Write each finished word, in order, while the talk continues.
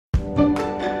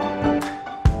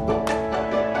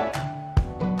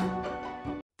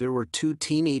There were two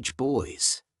teenage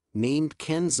boys, named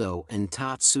Kenzo and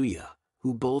Tatsuya,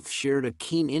 who both shared a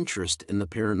keen interest in the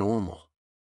paranormal.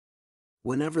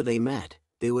 Whenever they met,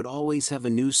 they would always have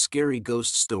a new scary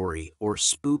ghost story or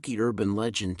spooky urban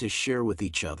legend to share with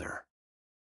each other.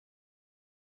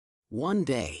 One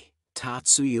day,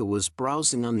 Tatsuya was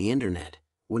browsing on the internet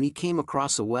when he came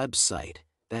across a website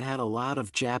that had a lot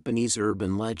of Japanese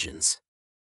urban legends.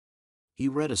 He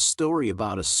read a story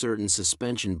about a certain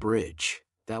suspension bridge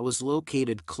that was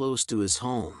located close to his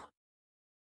home.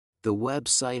 The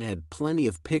website had plenty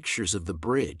of pictures of the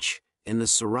bridge and the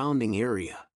surrounding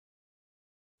area.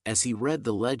 As he read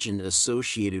the legend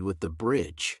associated with the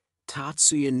bridge,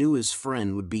 Tatsuya knew his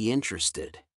friend would be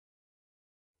interested.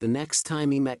 The next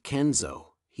time he met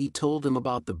Kenzo, he told him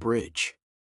about the bridge.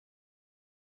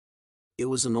 It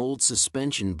was an old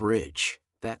suspension bridge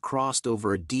that crossed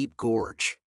over a deep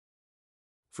gorge.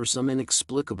 For some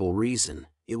inexplicable reason,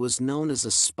 it was known as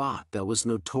a spot that was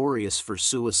notorious for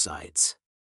suicides.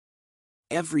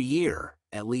 Every year,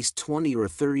 at least 20 or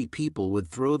 30 people would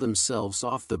throw themselves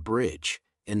off the bridge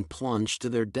and plunge to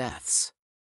their deaths.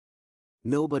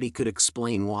 Nobody could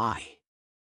explain why.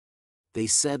 They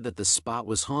said that the spot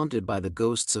was haunted by the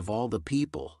ghosts of all the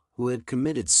people who had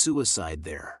committed suicide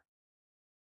there.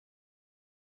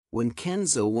 When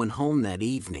Kenzo went home that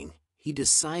evening, he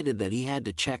decided that he had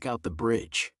to check out the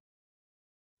bridge.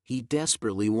 He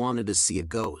desperately wanted to see a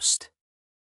ghost.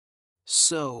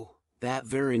 So, that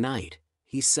very night,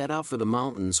 he set out for the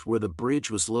mountains where the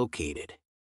bridge was located.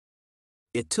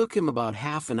 It took him about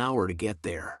half an hour to get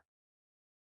there.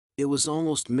 It was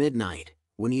almost midnight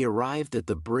when he arrived at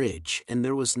the bridge, and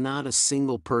there was not a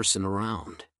single person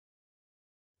around.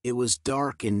 It was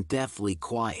dark and deathly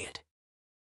quiet.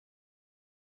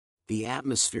 The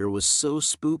atmosphere was so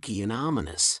spooky and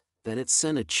ominous that it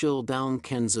sent a chill down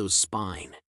Kenzo's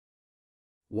spine.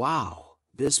 "Wow,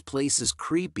 this place is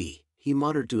creepy," he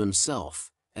muttered to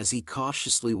himself as he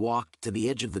cautiously walked to the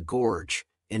edge of the gorge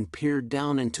and peered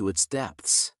down into its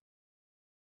depths.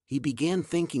 He began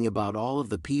thinking about all of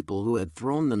the people who had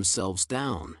thrown themselves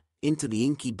down into the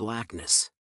inky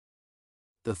blackness.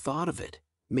 The thought of it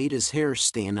made his hair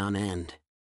stand on end.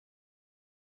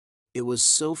 It was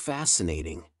so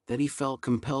fascinating that he felt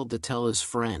compelled to tell his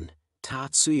friend,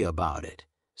 Tatsuya, about it,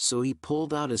 so he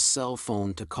pulled out his cell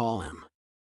phone to call him.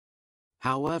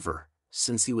 However,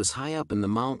 since he was high up in the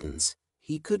mountains,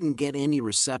 he couldn't get any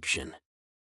reception.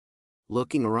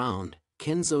 Looking around,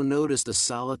 Kenzo noticed a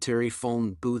solitary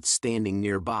phone booth standing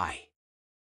nearby.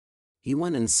 He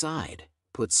went inside,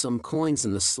 put some coins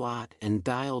in the slot, and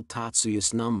dialed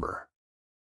Tatsuya's number.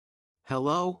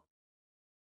 "Hello?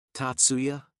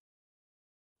 Tatsuya?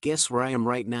 Guess where I am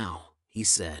right now," he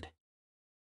said.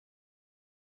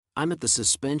 "I'm at the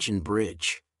suspension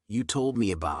bridge you told me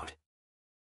about.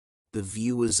 The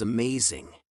view is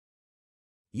amazing.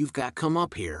 You've got to come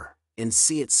up here and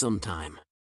see it sometime."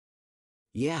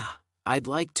 "Yeah, I'd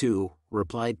like to,"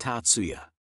 replied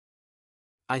Tatsuya.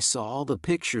 "I saw all the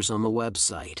pictures on the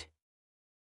website."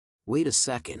 "Wait a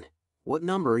second, what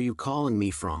number are you calling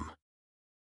me from?"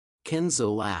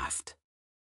 Kenzo laughed.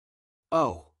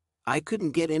 "Oh, I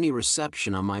couldn't get any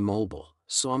reception on my mobile,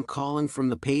 so I'm calling from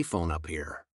the payphone up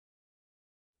here."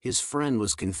 His friend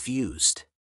was confused.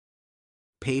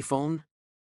 "Payphone?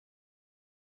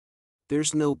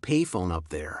 There's no payphone up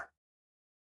there.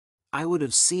 I would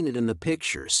have seen it in the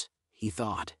pictures," he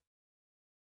thought.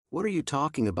 "What are you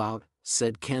talking about?"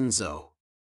 said Kenzo.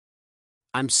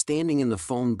 "I'm standing in the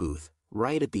phone booth,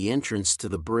 right at the entrance to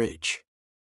the bridge."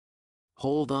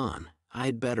 "Hold on,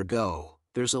 I'd better go.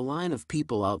 There's a line of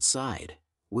people outside,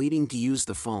 waiting to use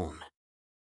the phone.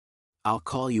 I'll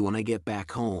call you when I get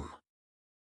back home."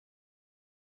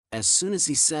 As soon as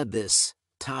he said this,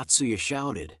 Tatsuya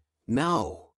shouted,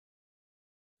 "No!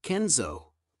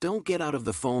 Kenzo, don't get out of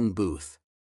the phone booth.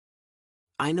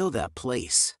 I know that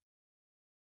place.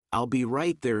 I'll be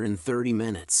right there in 30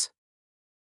 minutes.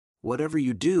 Whatever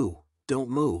you do,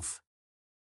 don't move."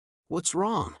 "What's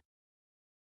wrong?"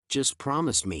 "Just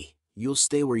promise me you'll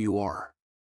stay where you are.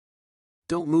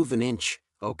 Don't move an inch,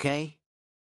 okay?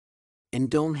 And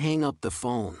don't hang up the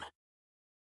phone."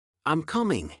 "I'm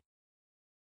coming."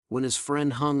 When his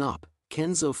friend hung up,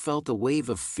 Kenzo felt a wave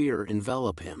of fear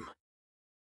envelop him.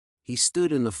 He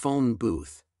stood in the phone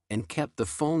booth and kept the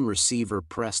phone receiver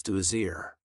pressed to his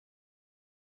ear.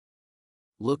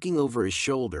 Looking over his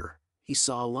shoulder, he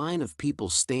saw a line of people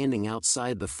standing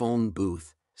outside the phone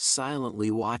booth, silently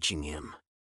watching him.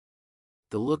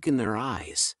 The look in their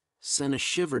eyes sent a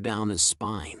shiver down his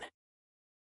spine.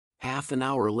 Half an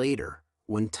hour later,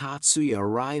 when Tatsuya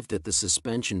arrived at the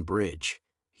suspension bridge,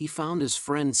 he found his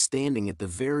friend standing at the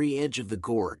very edge of the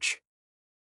gorge.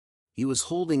 He was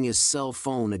holding his cell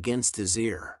phone against his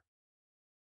ear.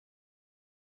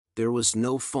 There was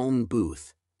no phone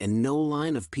booth, and no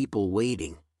line of people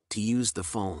waiting to use the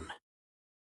phone.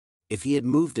 If he had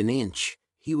moved an inch,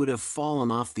 he would have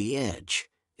fallen off the edge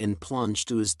and plunged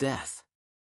to his death.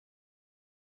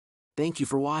 Thank you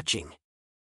for watching.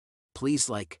 Please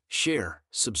like, share,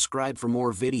 subscribe for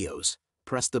more videos,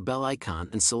 press the bell icon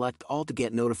and select all to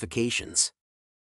get notifications.